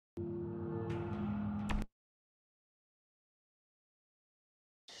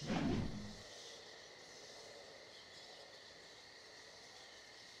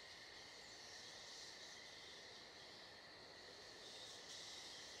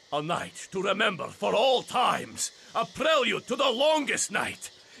A night to remember for all times. A prelude to the longest night.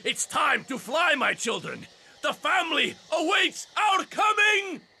 It's time to fly, my children. The family awaits our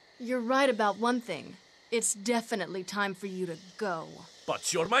coming! You're right about one thing. It's definitely time for you to go.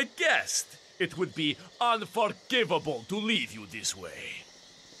 But you're my guest. It would be unforgivable to leave you this way.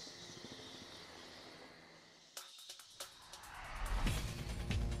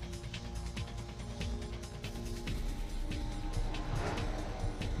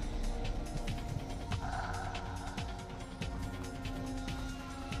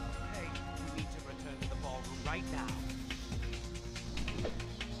 Hey, you need to return to the ballroom right now.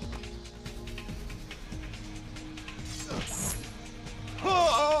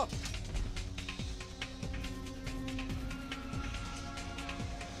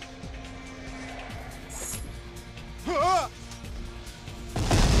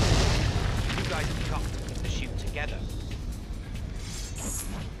 You guys have got to keep the shoot together.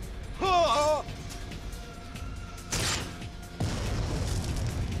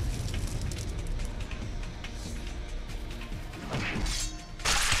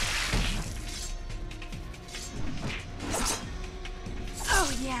 Oh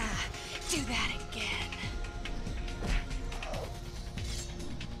yeah, do that again.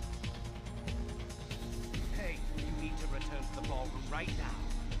 Hey, you need to return to the ballroom right now.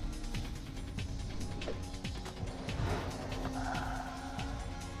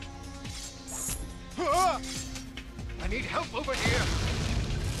 I need help over here!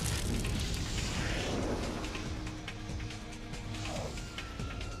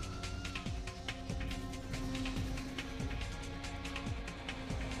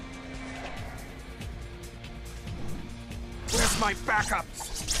 Where's my backup?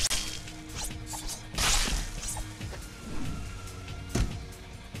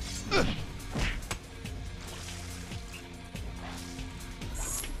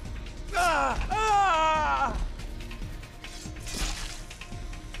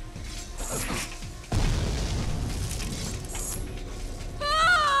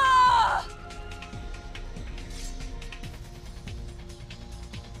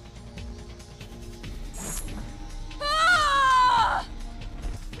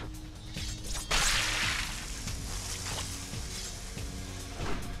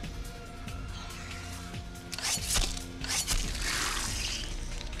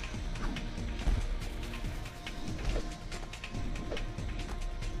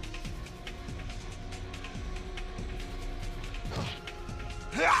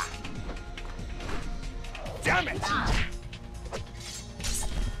 Damn it!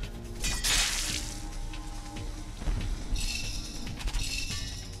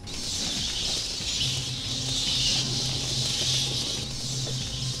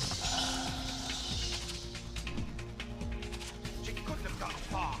 She couldn't have gone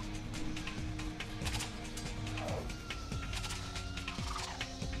far.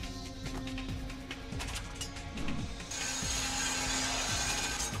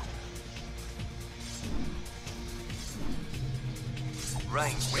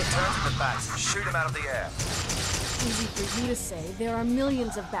 Rain, return to the bats and shoot him out of the air. Easy for you to say. There are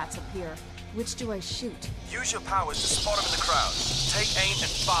millions of bats up here. Which do I shoot? Use your powers to spot him in the crowd. Take aim and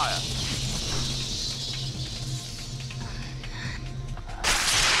fire.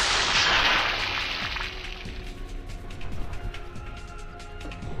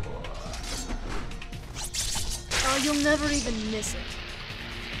 Oh, you'll never even miss it.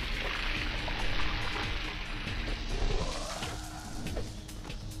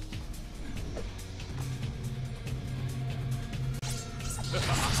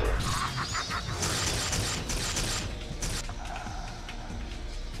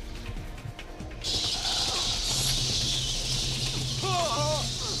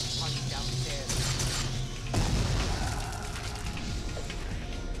 Running downstairs.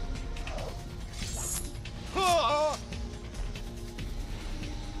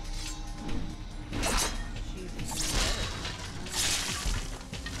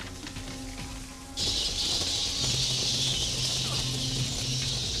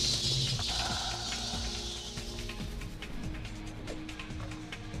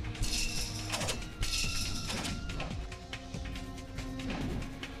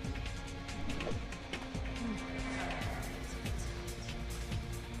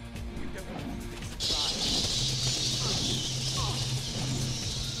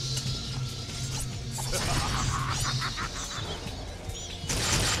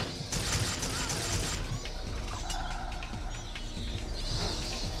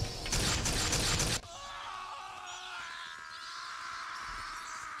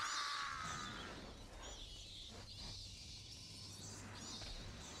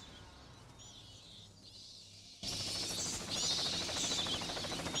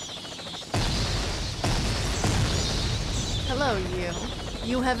 Hello, you.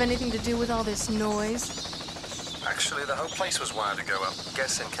 You have anything to do with all this noise? Actually, the whole place was wired to go up,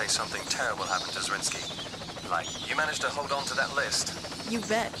 guess in case something terrible happened to Zrinsky. Like, you managed to hold on to that list? You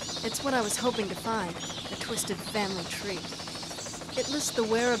bet. It's what I was hoping to find. The twisted family tree. It lists the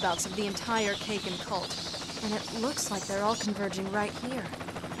whereabouts of the entire Kagan cult. And it looks like they're all converging right here,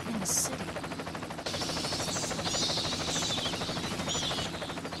 in the city.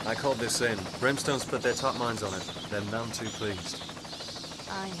 I called this in. Brimstone's put their top minds on it. They're none too pleased.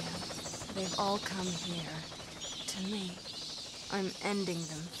 I am. They've all come here. To me. I'm ending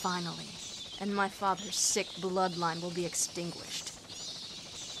them, finally. And my father's sick bloodline will be extinguished.